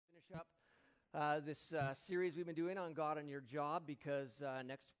up this series we've been doing on God on your job because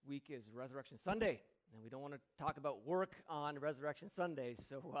next week is Resurrection Sunday, and we don't want to talk about work on Resurrection Sunday,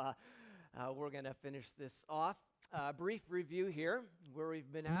 so we're going to finish this off. Brief review here, where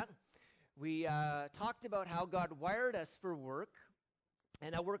we've been at. We talked about how God wired us for work,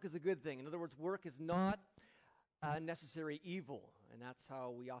 and how work is a good thing. In other words, work is not necessary evil, and that's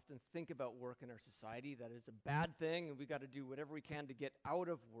how we often think about work in our society, that it's a bad thing, and we got to do whatever we can to get out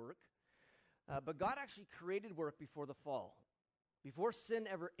of work. But God actually created work before the fall. Before sin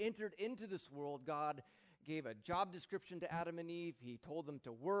ever entered into this world, God gave a job description to Adam and Eve. He told them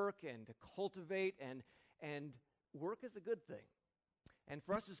to work and to cultivate, and work is a good thing. And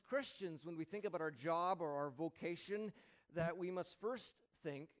for us as Christians, when we think about our job or our vocation, that we must first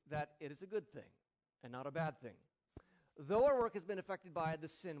think that it is a good thing and not a bad thing. Though our work has been affected by the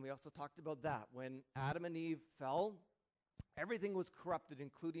sin, we also talked about that. When Adam and Eve fell, everything was corrupted,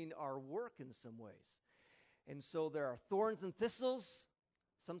 including our work in some ways. And so there are thorns and thistles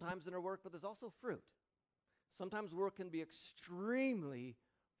sometimes in our work, but there's also fruit. Sometimes work can be extremely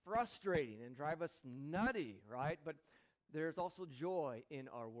frustrating and drive us nutty, right? But there's also joy in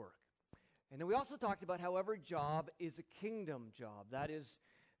our work. And then we also talked about how every job is a kingdom job. That is,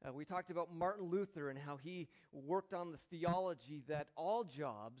 we talked about Martin Luther and how he worked on the theology that all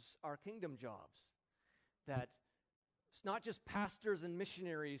jobs are kingdom jobs. That it's not just pastors and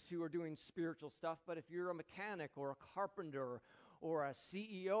missionaries who are doing spiritual stuff, but if you're a mechanic or a carpenter or a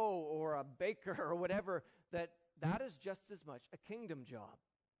CEO or a baker or whatever, that is just as much a kingdom job.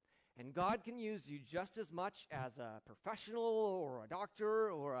 And God can use you just as much as a professional or a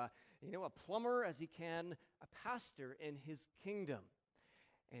doctor or a plumber as he can a pastor in his kingdom.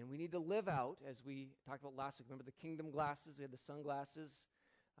 And we need to live out, as we talked about last week, remember the kingdom glasses, we had the sunglasses,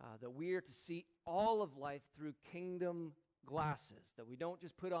 that we are to see all of life through kingdom glasses, that we don't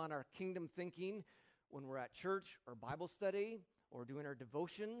just put on our kingdom thinking when we're at church or Bible study or doing our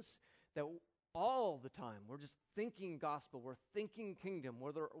devotions, that all the time we're just thinking gospel, we're thinking kingdom,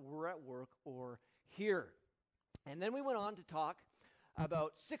 whether we're at work or here. And then we went on to talk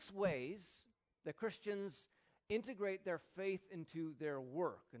about 6 ways that Christians integrate their faith into their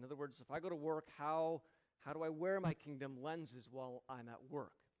work. In other words, if I go to work, how do I wear my kingdom lenses while I'm at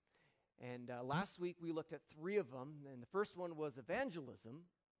work? And last week we looked at 3 of them, and the first one was evangelism.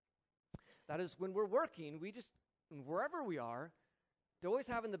 That is, when we're working, we just, wherever we are, to always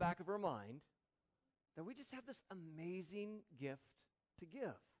have in the back of our mind that we just have this amazing gift to give.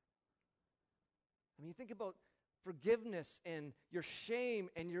 I mean, you think about forgiveness and your shame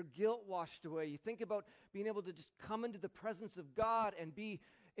and your guilt washed away. You think about being able to just come into the presence of God and be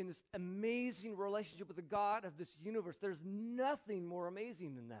in this amazing relationship with the God of this universe. There's nothing more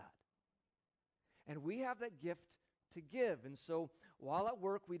amazing than that. And we have that gift to give. And so while at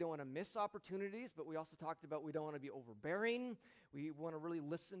work, we don't want to miss opportunities, but we also talked about we don't want to be overbearing. We want to really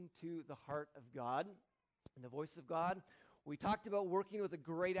listen to the heart of God and the voice of God. We talked about working with a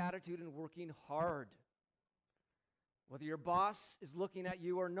great attitude and working hard. Whether your boss is looking at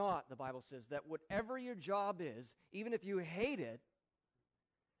you or not, the Bible says that whatever your job is, even if you hate it,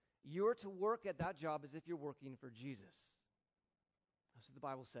 you're to work at that job as if you're working for Jesus. That's what the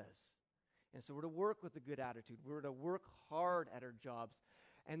Bible says. And so we're to work with a good attitude. We're to work hard at our jobs.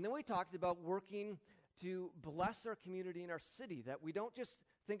 And then we talked about working to bless our community and our city, that we don't just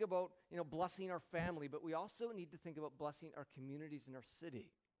think about, blessing our family, but we also need to think about blessing our communities and our city.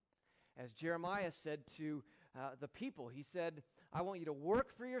 As Jeremiah said to the people, he said, I want you to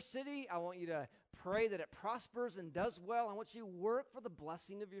work for your city. I want you to pray that it prospers and does well. I want you to work for the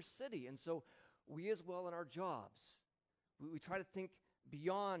blessing of your city. And so we as well in our jobs, we try to think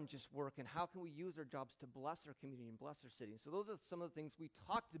beyond just work and how can we use our jobs to bless our community and bless our city. And so those are some of the things we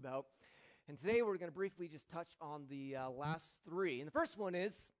talked about. And today we're going to briefly just touch on the last 3. And the first one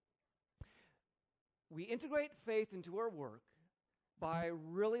is we integrate faith into our work by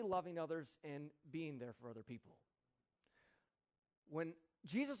really loving others and being there for other people. When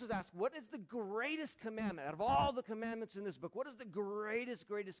Jesus was asked, what is the greatest commandment? Out of all the commandments in this book, what is the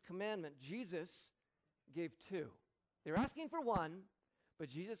greatest commandment? Jesus gave 2. They were asking for 1, but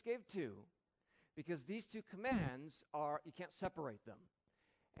Jesus gave 2 because these 2 commands you can't separate them.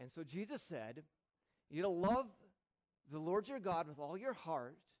 And so Jesus said, you're to love the Lord your God with all your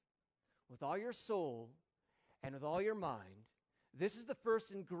heart, with all your soul, and with all your mind. This is the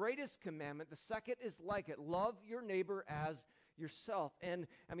first and greatest commandment. The second is like it. Love your neighbor as yourself. And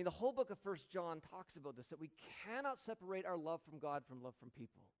the whole book of 1 John talks about this, that we cannot separate our love from God from love from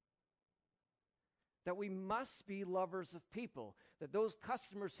people. that we must be lovers of people, that those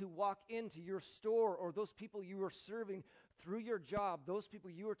customers who walk into your store or those people you are serving through your job, those people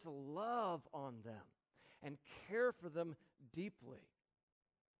you are to love on them and care for them deeply.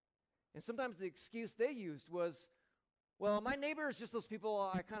 And sometimes the excuse they used was, well, my neighbor is just those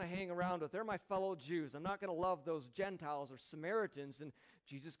people I kind of hang around with. They're my fellow Jews. I'm not going to love those Gentiles or Samaritans. And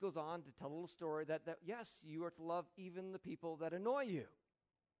Jesus goes on to tell a little story that yes, you are to love even the people that annoy you.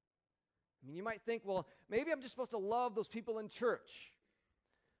 I mean, you might think, well, maybe I'm just supposed to love those people in church.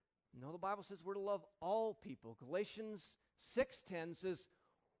 No, the Bible says we're to love all people. Galatians 6:10 says,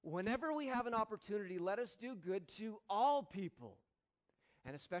 whenever we have an opportunity, let us do good to all people,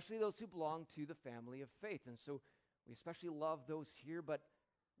 and especially those who belong to the family of faith. And so we especially love those here, but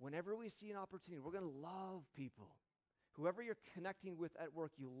whenever we see an opportunity, we're going to love people. Whoever you're connecting with at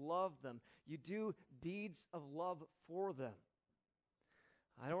work, you love them. You do deeds of love for them.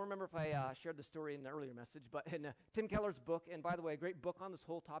 I don't remember if I shared the story in the earlier message, but in Tim Keller's book, and by the way, a great book on this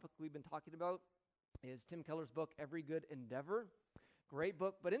whole topic we've been talking about is Tim Keller's book, Every Good Endeavor. Great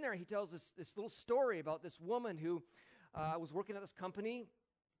book, but in there he tells this little story about this woman who was working at this company,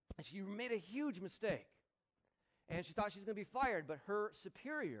 and she made a huge mistake. And she thought she was going to be fired, but her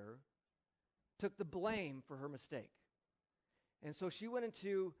superior took the blame for her mistake. And so she went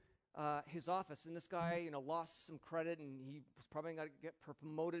into his office, and this guy, lost some credit, and he was probably going to get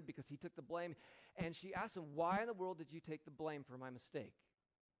promoted because he took the blame. And she asked him, why in the world did you take the blame for my mistake?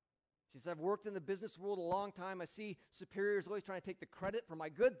 She said, I've worked in the business world a long time. I see superiors always trying to take the credit for my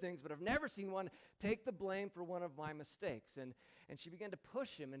good things, but I've never seen one take the blame for one of my mistakes. And she began to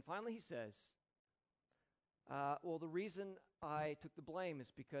push him, and finally he says, well, the reason I took the blame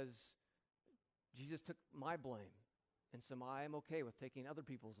is because Jesus took my blame. And so I am okay with taking other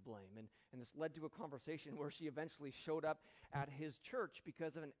people's blame. And this led to a conversation where she eventually showed up at his church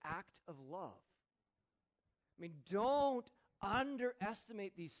because of an act of love. I mean, don't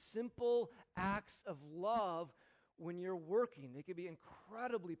underestimate these simple acts of love when you're working. They can be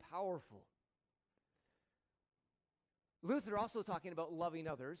incredibly powerful. Luther, also talking about loving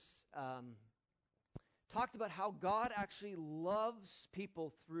others, talked about how God actually loves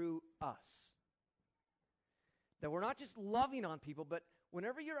people through us. That we're not just loving on people, but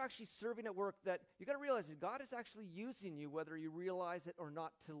whenever you're actually serving at work, that you got to realize that God is actually using you, whether you realize it or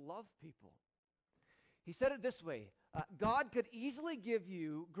not, to love people. He said it this way, God could easily give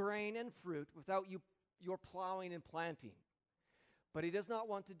you grain and fruit without your plowing and planting, but he does not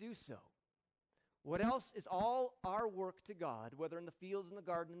want to do so. What else is all our work to God, whether in the fields, in the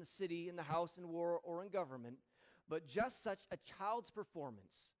garden, in the city, in the house, in war, or in government, but just such a child's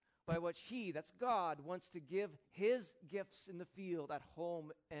performance by which he, that's God, wants to give his gifts in the field, at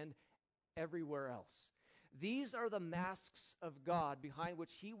home, and everywhere else. These are the masks of God behind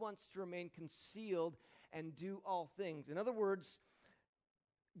which he wants to remain concealed and do all things. In other words,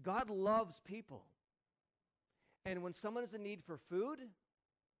 God loves people. And when someone is in need for food,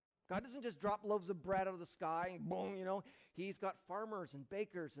 God doesn't just drop loaves of bread out of the sky and boom, He's got farmers and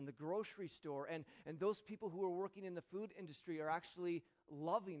bakers in the grocery store, and those people who are working in the food industry are actually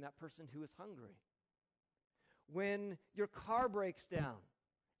loving that person who is hungry. When your car breaks down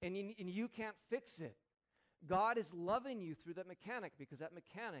and you can't fix it, God is loving you through that mechanic because that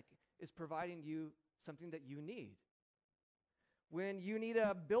mechanic is providing you something that you need. When you need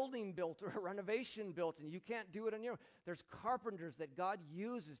a building built or a renovation built and you can't do it on your own, there's carpenters that God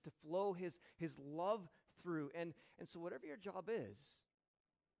uses to flow his love through. And so whatever your job is,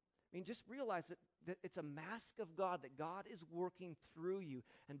 just realize that it's a mask of God, that God is working through you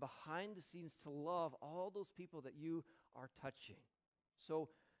and behind the scenes to love all those people that you are touching. So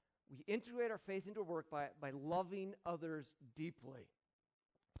we integrate our faith into work by loving others deeply.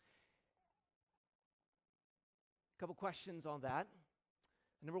 Couple questions on that.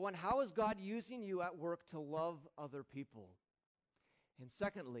 Number one, how is God using you at work to love other people? And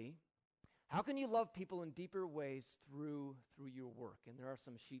secondly, how can you love people in deeper ways through your work? And there are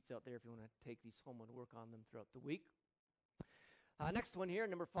some sheets out there if you want to take these home and work on them throughout the week. Next one here,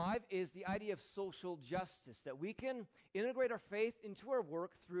 number 5, is the idea of social justice, that we can integrate our faith into our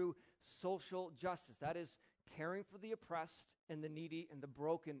work through social justice. That is, caring for the oppressed and the needy and the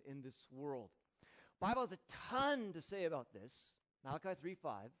broken in this world. The Bible has a ton to say about this. Malachi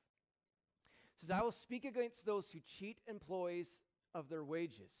 3:5 says, I will speak against those who cheat employees of their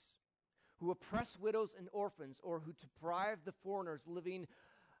wages, who oppress widows and orphans, or who deprive the foreigners living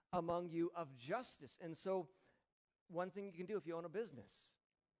among you of justice. And so one thing you can do if you own a business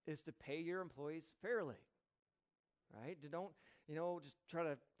is to pay your employees fairly, right? just try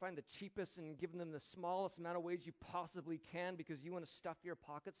to find the cheapest and give them the smallest amount of wage you possibly can because you want to stuff your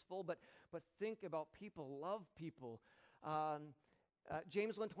pockets full. But think about people, love people.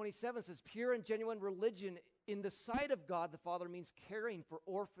 James 1:27 says, pure and genuine religion in the sight of God the Father means caring for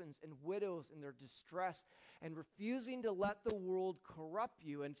orphans and widows in their distress and refusing to let the world corrupt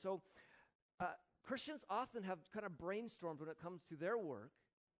you. And so Christians often have kind of brainstormed when it comes to their work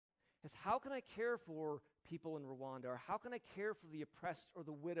is how can I care for people in Rwanda, or how can I care for the oppressed or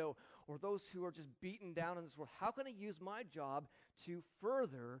the widow or those who are just beaten down in this world? How can I use my job to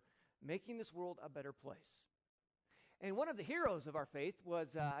further making this world a better place? And one of the heroes of our faith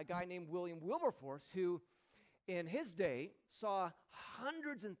was a guy named William Wilberforce, who in his day saw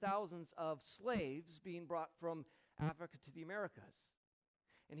hundreds and thousands of slaves being brought from Africa to the Americas.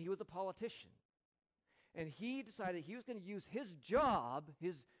 And he was a politician. And he decided he was going to use his job,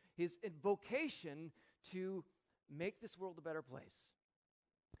 his vocation, to make this world a better place.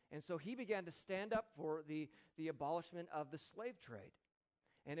 And so he began to stand up for the abolishment of the slave trade.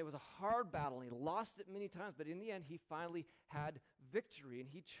 And it was a hard battle, and he lost it many times, but in the end, he finally had victory, and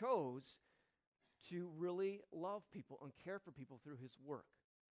he chose to really love people and care for people through his work.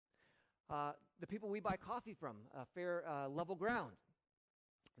 The people we buy coffee from, Fair Level Ground,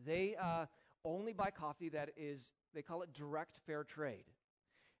 they only buy coffee that is, they call it direct fair trade.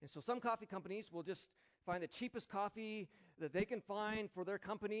 And so some coffee companies will just find the cheapest coffee that they can find for their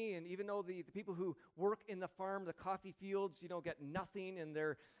company, and even though the people who work in the farm, the coffee fields, get nothing, and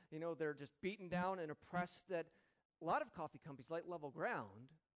they're just beaten down and oppressed, that a lot of coffee companies like Level Ground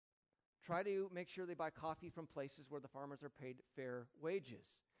try to make sure they buy coffee from places where the farmers are paid fair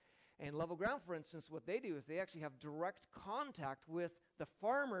wages. And Level Ground, for instance, what they do is they actually have direct contact with the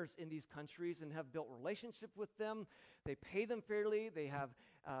farmers in these countries and have built relationship with them. They pay them fairly. They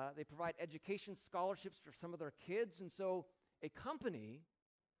provide education scholarships for some of their kids. And so a company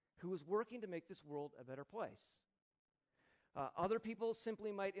who is working to make this world a better place. Other people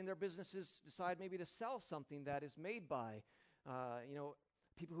simply might, in their businesses, decide maybe to sell something that is made by,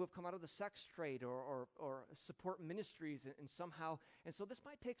 people who have come out of the sex trade or support ministries and somehow. And so this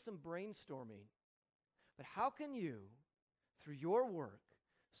might take some brainstorming. But how can you, through your work,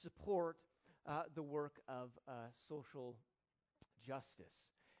 support the work of social justice?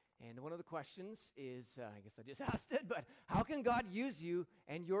 And one of the questions is, I guess I just asked it, but how can God use you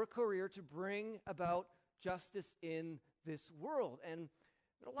and your career to bring about justice in this world? And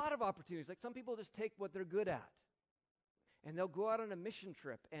there are a lot of opportunities. Like some people just take what they're good at, and they'll go out on a mission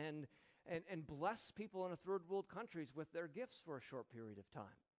trip and bless people in third world countries with their gifts for a short period of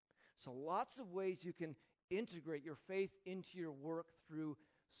time. So lots of ways you can integrate your faith into your work through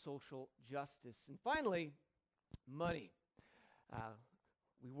social justice. And finally, money.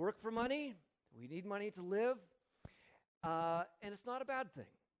 We work for money. We need money to live. And it's not a bad thing.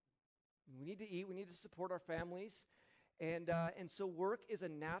 We need to eat. We need to support our families. And so work is a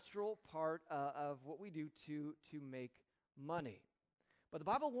natural part of what we do to make money. But the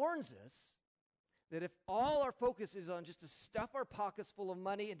Bible warns us that if all our focus is on just to stuff our pockets full of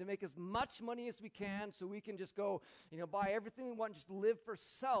money and to make as much money as we can so we can just go, buy everything we want and just live for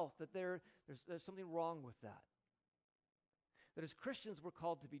self, that there's something wrong with that. That as Christians, we're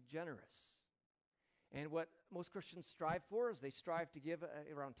called to be generous. And what most Christians strive for is they strive to give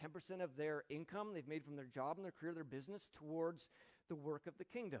around 10% of their income they've made from their job and their career, their business, towards the work of the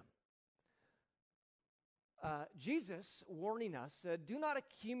kingdom. Jesus, warning us, said, do not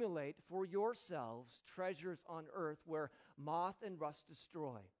accumulate for yourselves treasures on earth where moth and rust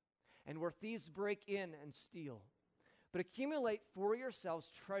destroy, and where thieves break in and steal. But accumulate for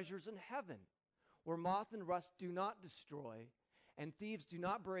yourselves treasures in heaven, where moth and rust do not destroy, and thieves do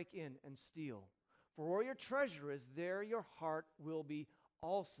not break in and steal. For where your treasure is, there your heart will be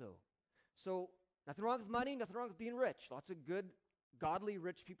also. So, nothing wrong with money, nothing wrong with being rich. Lots of good, godly,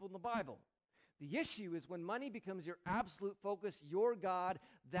 rich people in the Bible. The issue is when money becomes your absolute focus, your God,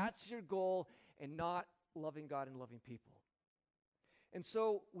 that's your goal, and not loving God and loving people. And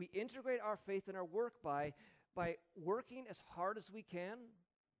so we integrate our faith in our work by working as hard as we can,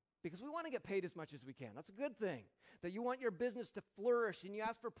 because we want to get paid as much as we can. That's a good thing. That you want your business to flourish, and you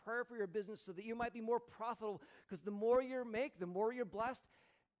ask for prayer for your business so that you might be more profitable, because the more you make, the more you're blessed,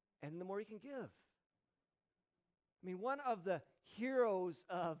 and the more you can give. I mean, one of the heroes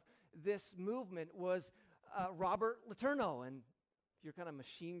of this movement was Robert Letourneau, and if you're kind of a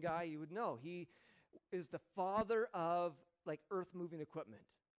machine guy, you would know. He is the father of earth-moving equipment.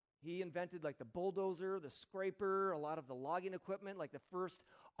 He invented the bulldozer, the scraper, a lot of the logging equipment, like the first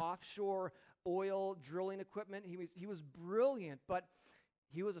offshore oil drilling equipment. He was brilliant, but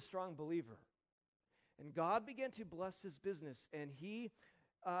he was a strong believer. And God began to bless his business, and he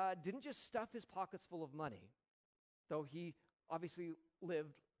didn't just stuff his pockets full of money, though he obviously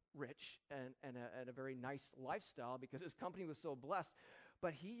lived rich and a very nice lifestyle because his company was so blessed,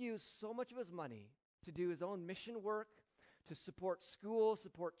 but he used so much of his money to do his own mission work, to support schools,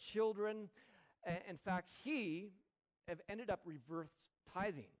 support children. In fact, he ended up reverse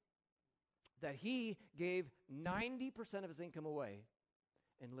tithing, that he gave 90% of his income away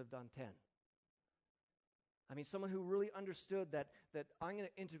and lived on 10. I mean, someone who really understood that I'm going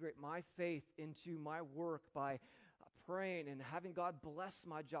to integrate my faith into my work by praying and having God bless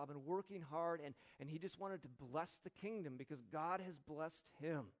my job and working hard, and he just wanted to bless the kingdom because God has blessed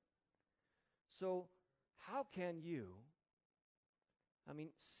him. So how can you,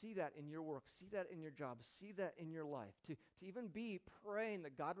 see that in your work, see that in your job, see that in your life, to even be praying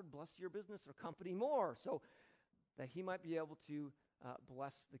that God would bless your business or company more so that he might be able to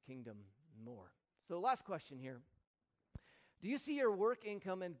bless the kingdom more? So last question here. Do you see your work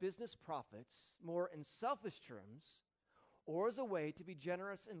income and business profits more in selfish terms or as a way to be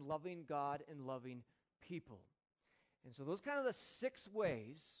generous in loving God and loving people? And so those are kind of the 6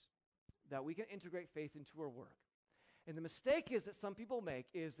 ways that we can integrate faith into our work. And the mistake is that some people make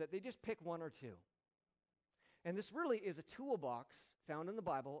is that they just pick 1 or 2. And this really is a toolbox found in the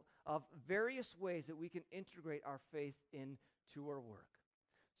Bible of various ways that we can integrate our faith into our work.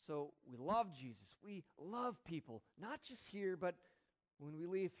 So we love Jesus. We love people, not just here, but when we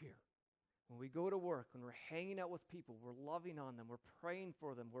leave here, when we go to work, when we're hanging out with people, we're loving on them, we're praying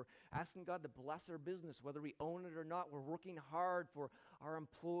for them, we're asking God to bless our business, whether we own it or not. We're working hard for our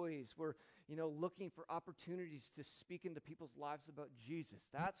employees. We're, looking for opportunities to speak into people's lives about Jesus.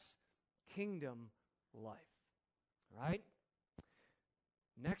 That's kingdom life, right?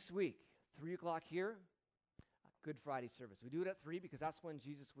 Next week, 3 o'clock here, Good Friday service. We do it at 3 because that's when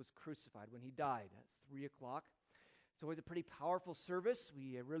Jesus was crucified, when he died. That's 3 o'clock. It's always a pretty powerful service.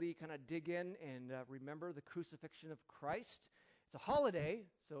 We really kind of dig in and remember the crucifixion of Christ. It's a holiday,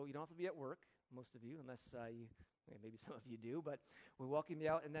 so you don't have to be at work, most of you, unless maybe some of you do, but we welcome you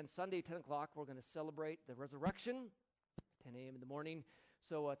out. And then Sunday, 10 o'clock, we're going to celebrate the resurrection, 10 a.m. in the morning.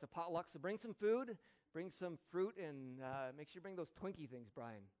 So it's a potluck, so bring some food, bring some fruit, and make sure you bring those Twinkie things,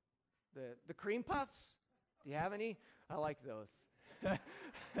 Brian. The cream puffs. Do you have any? I like those.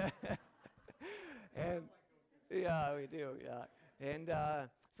 And yeah, we do, yeah. And so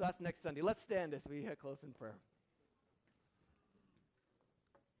that's next Sunday. Let's stand as we close in prayer.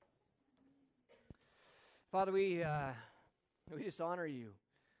 Father, we just honor you.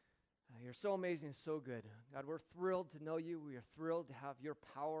 You're so amazing, so good. God, we're thrilled to know you. We are thrilled to have your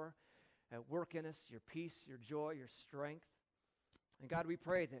power at work in us, your peace, your joy, your strength. And God, we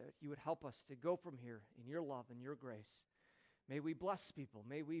pray that you would help us to go from here in your love and your grace. May we bless people.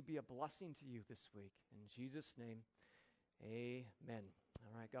 May we be a blessing to you this week. In Jesus' name, amen.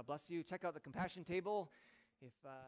 All right, God bless you. Check out the compassion table. If